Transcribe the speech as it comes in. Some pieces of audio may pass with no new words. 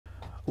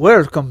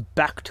Welcome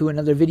back to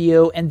another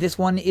video, and this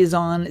one is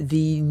on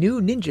the new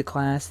ninja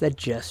class that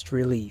just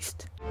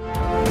released.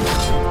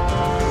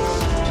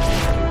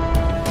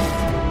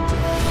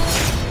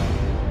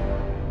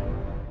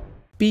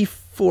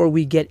 Before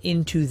we get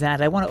into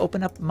that, I want to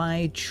open up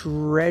my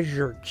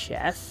treasure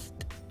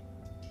chest.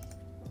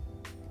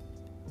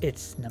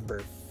 It's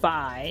number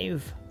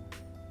 5.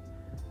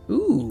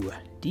 Ooh,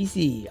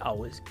 DC,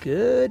 always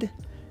good.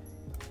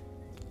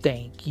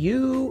 Thank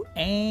you,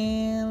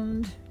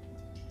 and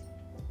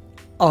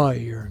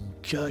Iron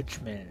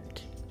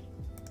Judgment.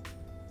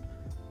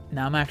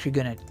 Now I'm actually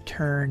going to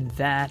turn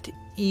that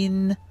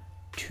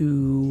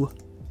into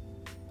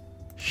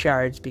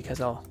shards because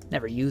I'll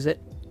never use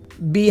it.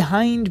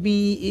 Behind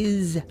me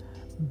is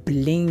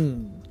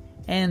bling.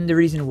 And the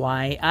reason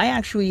why, I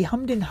actually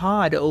hummed and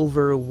hawed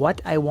over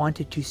what I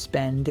wanted to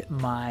spend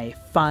my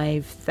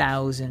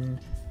 5,000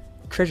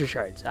 treasure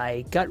shards.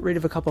 I got rid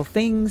of a couple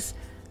things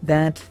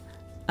that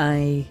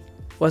I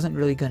wasn't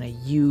really going to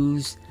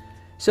use.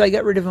 So I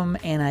got rid of them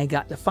and I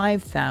got the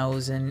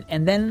 5,000,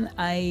 and then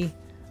I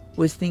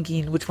was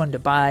thinking which one to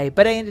buy,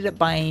 but I ended up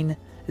buying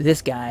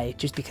this guy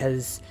just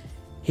because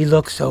he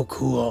looks so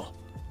cool.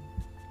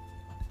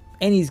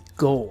 And he's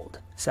gold.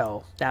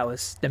 So that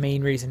was the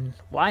main reason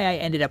why I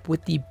ended up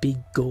with the big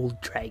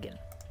gold dragon.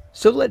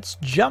 So let's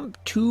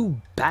jump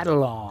to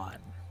Battle On.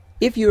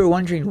 If you were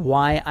wondering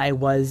why I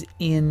was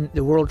in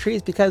the World Tree,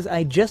 it's because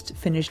I just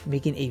finished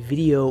making a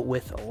video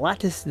with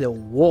Lattice the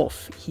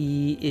Wolf.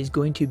 He is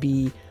going to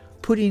be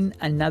putting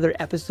another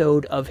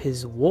episode of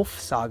his Wolf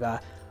Saga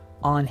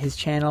on his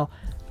channel.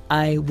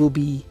 I will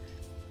be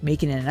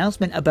making an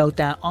announcement about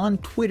that on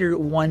Twitter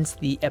once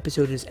the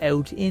episode is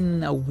out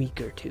in a week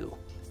or two.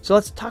 So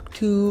let's talk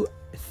to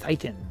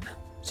Titan.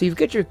 So you've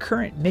got your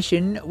current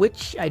mission,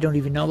 which I don't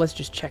even know. Let's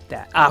just check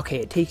that. Okay,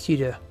 it takes you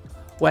to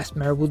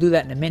Westmere. We'll do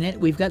that in a minute.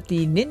 We've got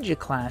the ninja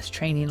class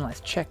training. Let's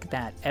check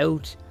that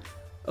out.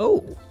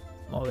 Oh,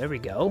 well, there we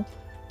go.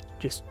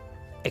 Just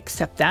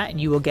accept that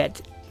and you will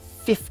get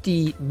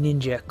 50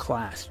 ninja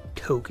class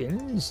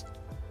tokens.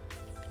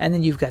 And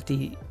then you've got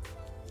the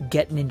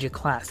get ninja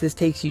class. This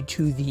takes you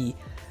to the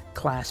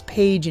class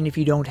page, and if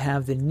you don't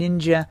have the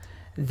ninja,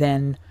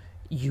 then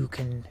you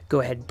can go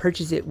ahead and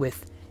purchase it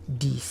with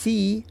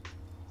DC,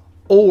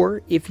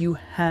 or if you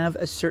have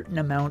a certain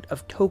amount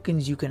of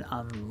tokens, you can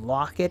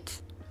unlock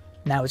it.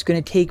 Now it's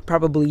going to take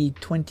probably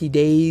 20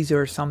 days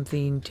or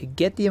something to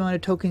get the amount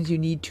of tokens you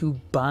need to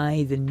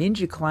buy the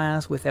ninja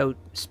class without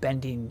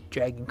spending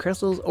dragon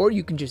crystals, or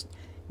you can just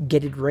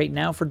get it right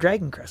now for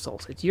dragon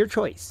crystals. It's your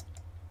choice.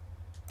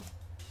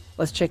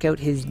 Let's check out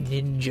his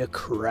ninja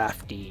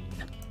crafting.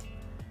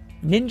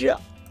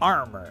 Ninja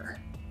armor.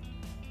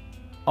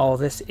 All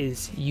this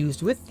is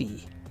used with the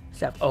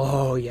stuff.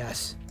 Oh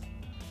yes,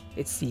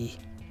 it's the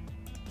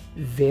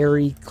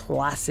very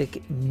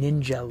classic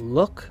ninja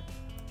look.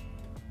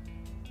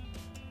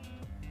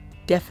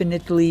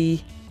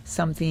 Definitely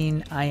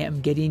something I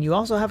am getting. You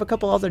also have a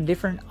couple other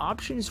different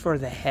options for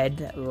the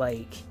head,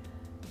 like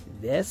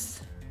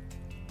this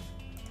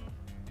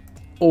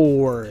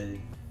or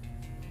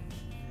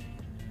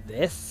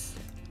this,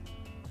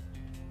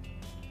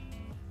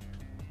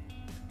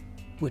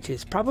 which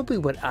is probably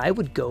what I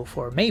would go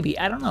for. Maybe,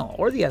 I don't know,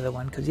 or the other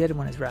one, because the other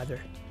one is rather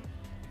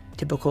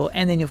typical.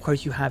 And then of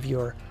course you have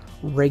your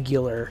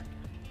regular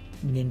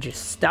ninja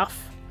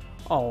stuff,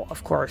 all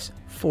of course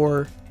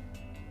for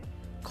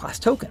class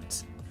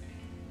tokens.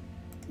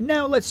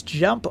 Now let's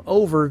jump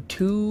over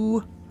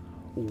to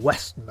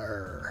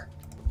Westmere.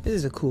 This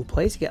is a cool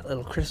place. You got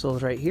little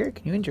crystals right here.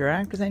 Can you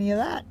interact with any of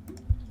that?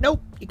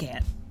 Nope, you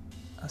can't.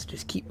 Let's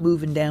just keep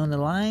moving down the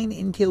line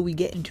until we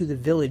get into the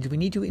village. We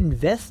need to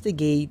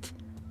investigate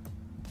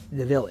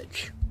the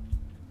village.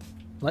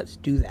 Let's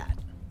do that.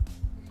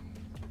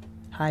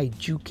 Hi,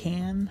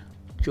 Joken.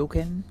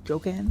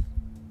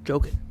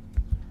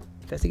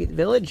 Investigate the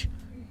village.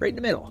 Right in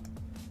the middle.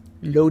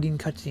 Loading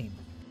cutscene.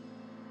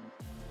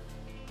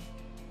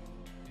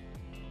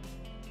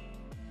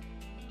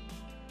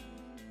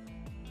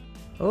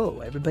 Oh,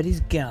 everybody's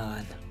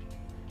gone.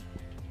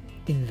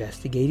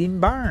 Investigating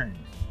barn.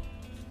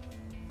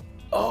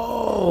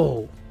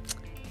 Oh,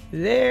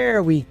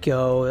 there we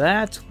go.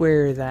 That's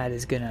where that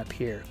is going to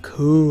appear.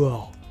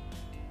 Cool.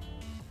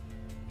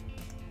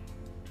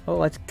 Oh,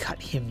 let's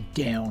cut him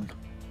down.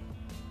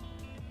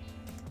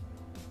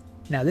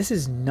 Now, this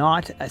is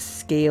not a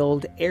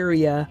scaled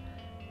area.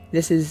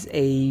 This is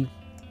a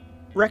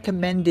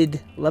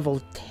recommended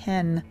level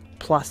 10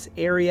 plus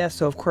area.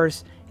 So, of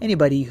course,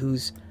 anybody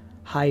who's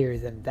higher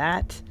than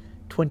that,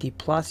 20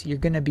 plus, you're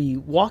going to be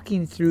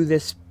walking through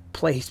this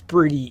place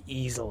pretty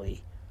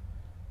easily.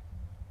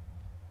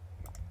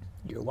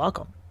 You're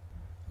welcome.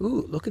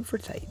 Ooh, looking for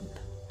Titan.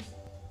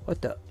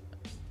 What the?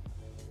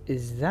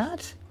 Is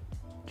that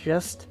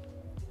just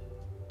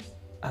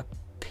a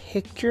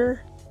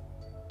picture?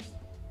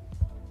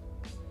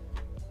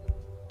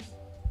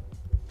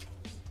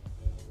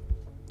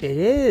 It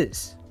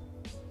is.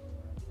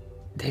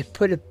 They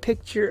put a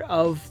picture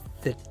of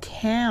the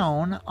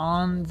town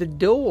on the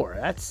door.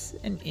 That's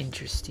an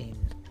interesting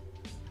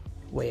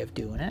way of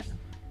doing it.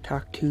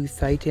 Talk to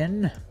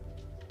Titan.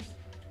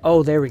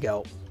 Oh, there we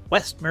go.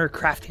 Westmer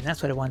Crafting.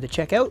 That's what I wanted to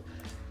check out.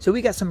 So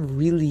we got some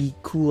really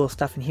cool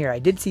stuff in here. I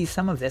did see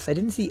some of this. I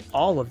didn't see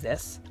all of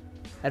this.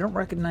 I don't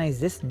recognize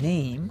this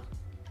name.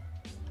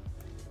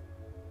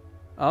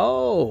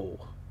 Oh.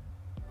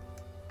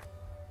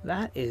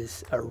 That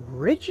is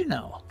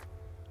original.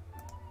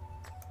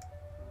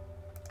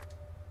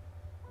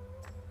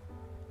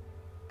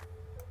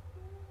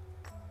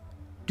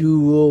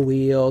 Dual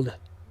wield.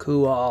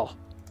 Cool.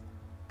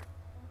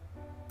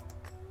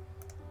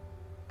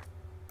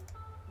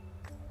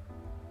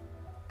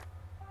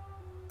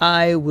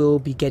 I will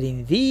be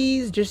getting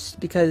these just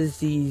because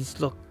these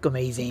look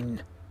amazing.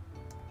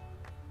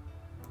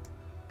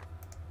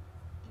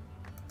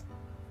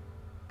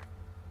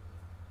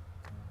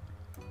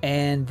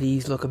 And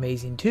these look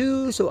amazing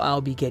too, so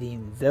I'll be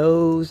getting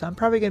those. I'm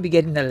probably going to be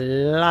getting a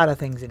lot of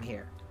things in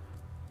here.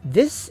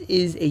 This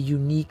is a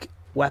unique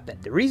weapon.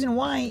 The reason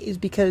why is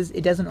because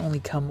it doesn't only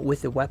come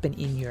with the weapon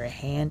in your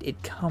hand,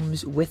 it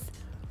comes with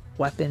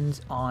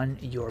weapons on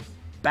your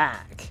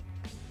back.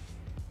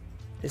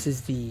 This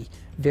is the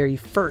very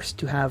first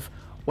to have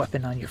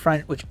weapon on your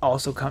front, which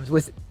also comes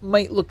with,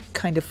 might look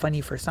kind of funny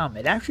for some.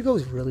 It actually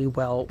goes really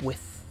well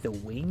with the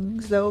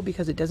wings though,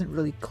 because it doesn't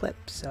really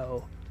clip,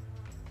 so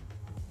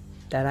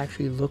that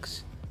actually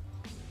looks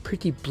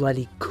pretty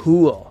bloody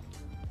cool.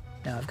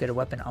 Now I've got a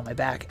weapon on my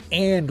back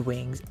and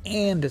wings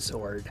and a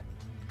sword.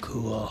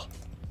 Cool.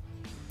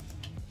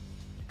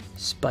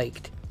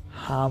 Spiked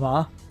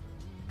hammer.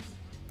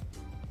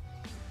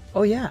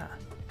 Oh yeah.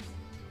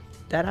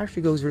 That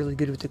actually goes really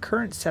good with the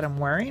current set I'm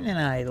wearing, and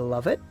I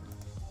love it.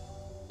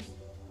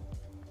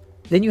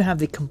 Then you have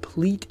the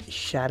complete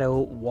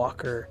Shadow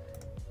Walker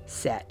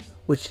set,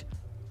 which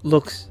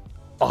looks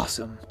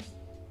awesome.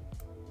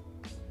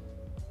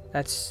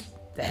 That's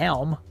the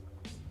helm.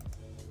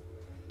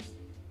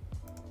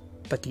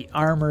 But the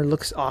armor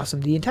looks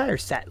awesome. The entire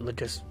set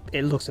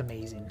it looks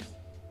amazing.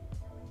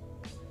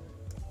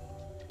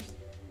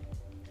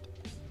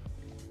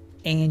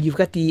 And you've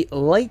got the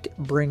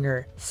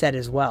Lightbringer set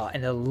as well.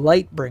 And the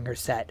Lightbringer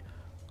set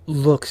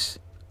looks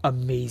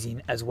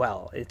amazing as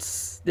well.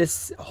 It's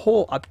this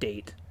whole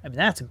update. I mean,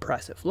 that's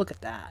impressive. Look at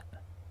that.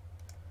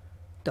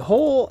 The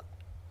whole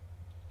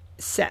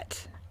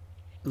set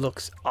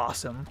looks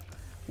awesome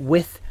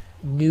with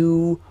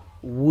new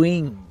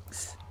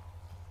wings.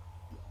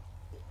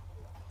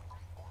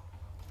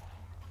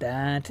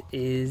 That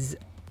is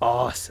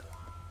awesome.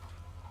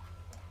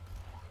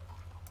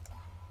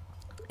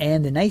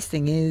 And the nice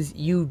thing is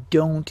you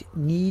don't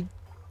need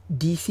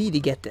DC to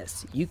get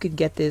this. You could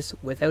get this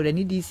without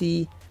any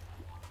DC,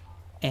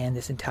 and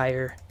this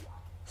entire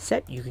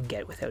set you can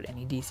get without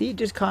any DC. It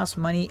just costs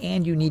money,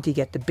 and you need to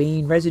get the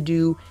Bane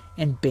Residue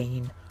and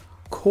Bane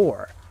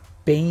Core.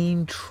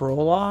 Bane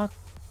Trolloc,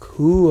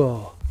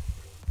 cool.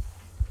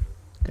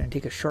 Gonna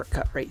take a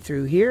shortcut right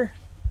through here.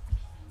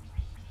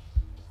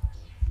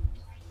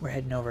 We're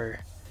heading over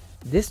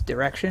this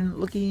direction,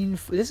 looking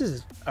for, this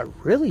is a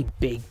really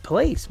big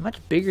place, much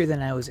bigger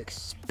than I was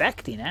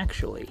expecting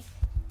actually.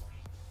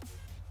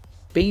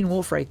 Bane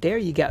Wolf right there.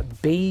 You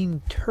got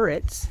Bane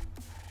turrets.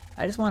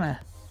 I just want to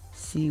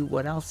see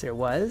what else there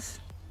was.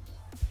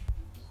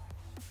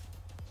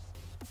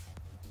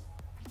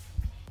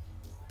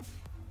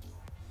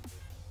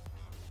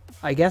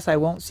 I guess I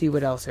won't see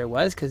what else there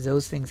was because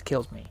those things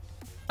killed me.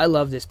 I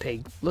love this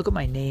pig. Look at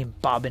my name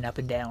bobbing up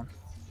and down.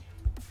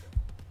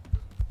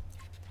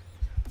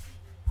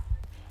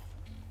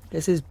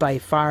 This is by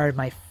far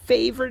my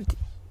favorite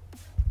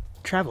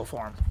travel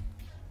form.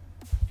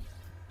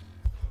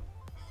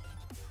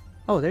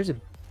 Oh, there's a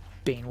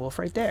Bane Wolf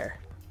right there.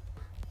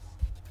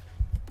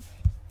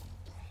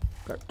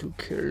 Got to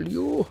kill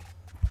you.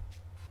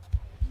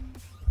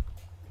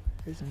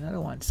 There's another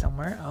one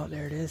somewhere. Oh,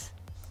 there it is.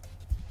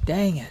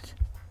 Dang it.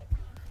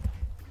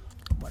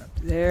 One up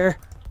there.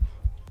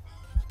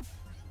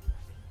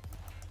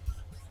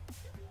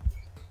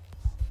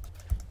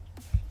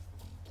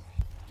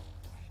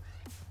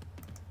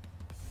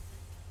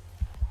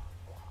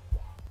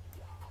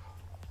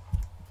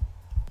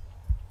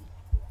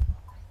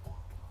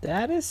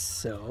 That is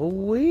so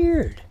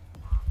weird.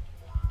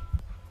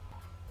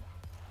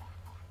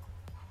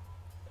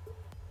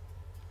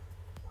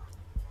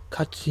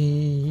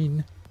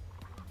 Cutscene.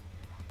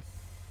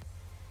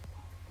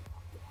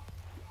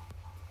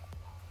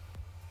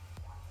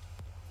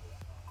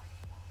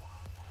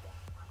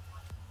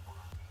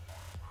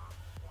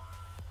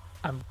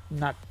 I'm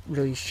not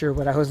really sure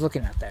what I was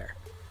looking at there.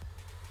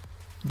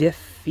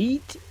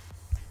 Defeat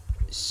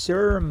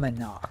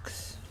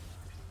Sermonox.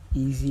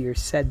 Easier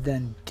said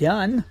than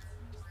done,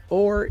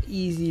 or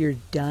easier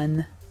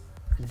done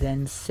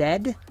than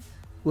said.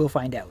 We'll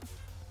find out.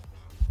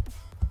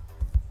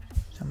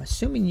 So I'm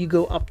assuming you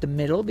go up the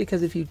middle,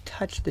 because if you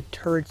touch the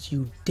turrets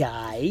you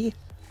die.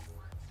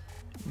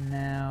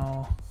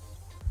 Now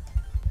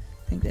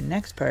I think the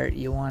next part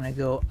you want to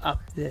go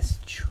up this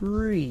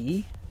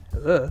tree.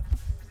 Ugh.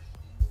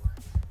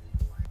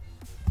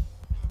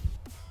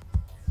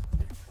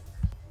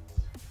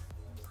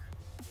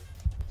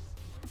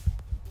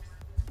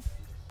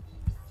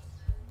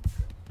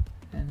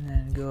 And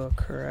then go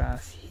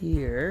across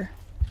here.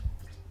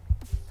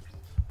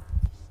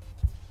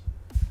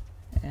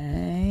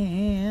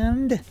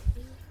 And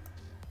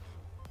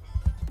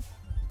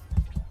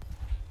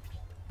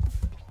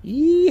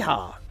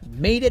yeehaw!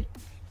 Made it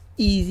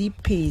easy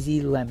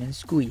peasy lemon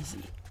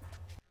squeezy.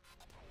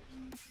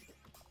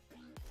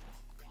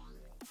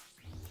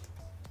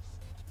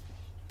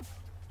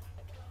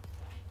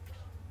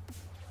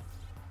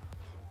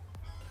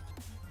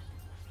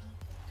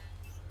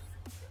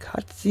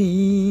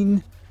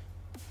 Cutscene.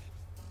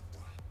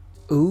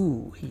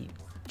 Ooh, he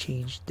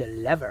changed the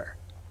lever.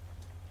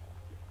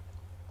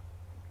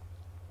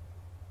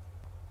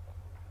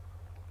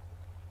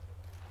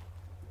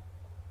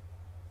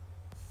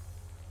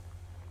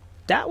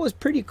 That was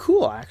pretty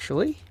cool,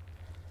 actually.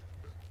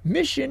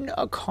 Mission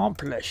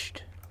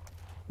accomplished.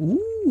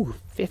 Ooh,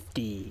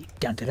 50.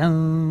 Dun dun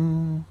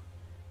dun.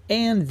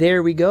 And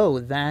there we go.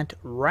 That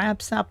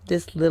wraps up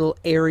this little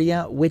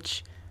area,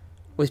 which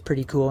was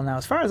pretty cool. Now,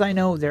 as far as I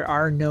know, there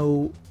are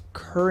no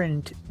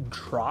current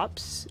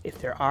drops.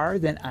 If there are,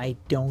 then I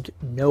don't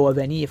know of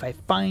any. If I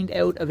find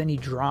out of any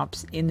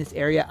drops in this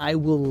area, I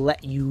will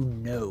let you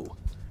know.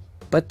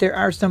 But there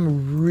are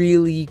some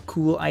really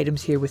cool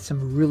items here with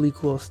some really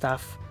cool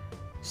stuff.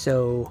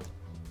 So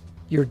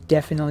you're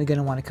definitely going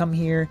to want to come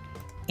here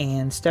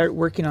and start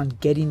working on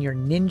getting your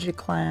ninja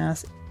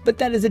class. But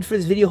that is it for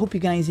this video. Hope you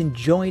guys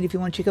enjoyed. If you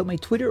want to check out my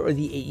Twitter or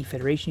the AE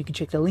Federation, you can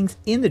check the links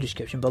in the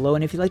description below.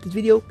 And if you like this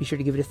video, be sure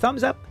to give it a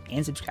thumbs up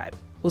and subscribe.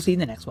 We'll see you in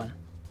the next one.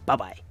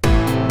 Bye-bye.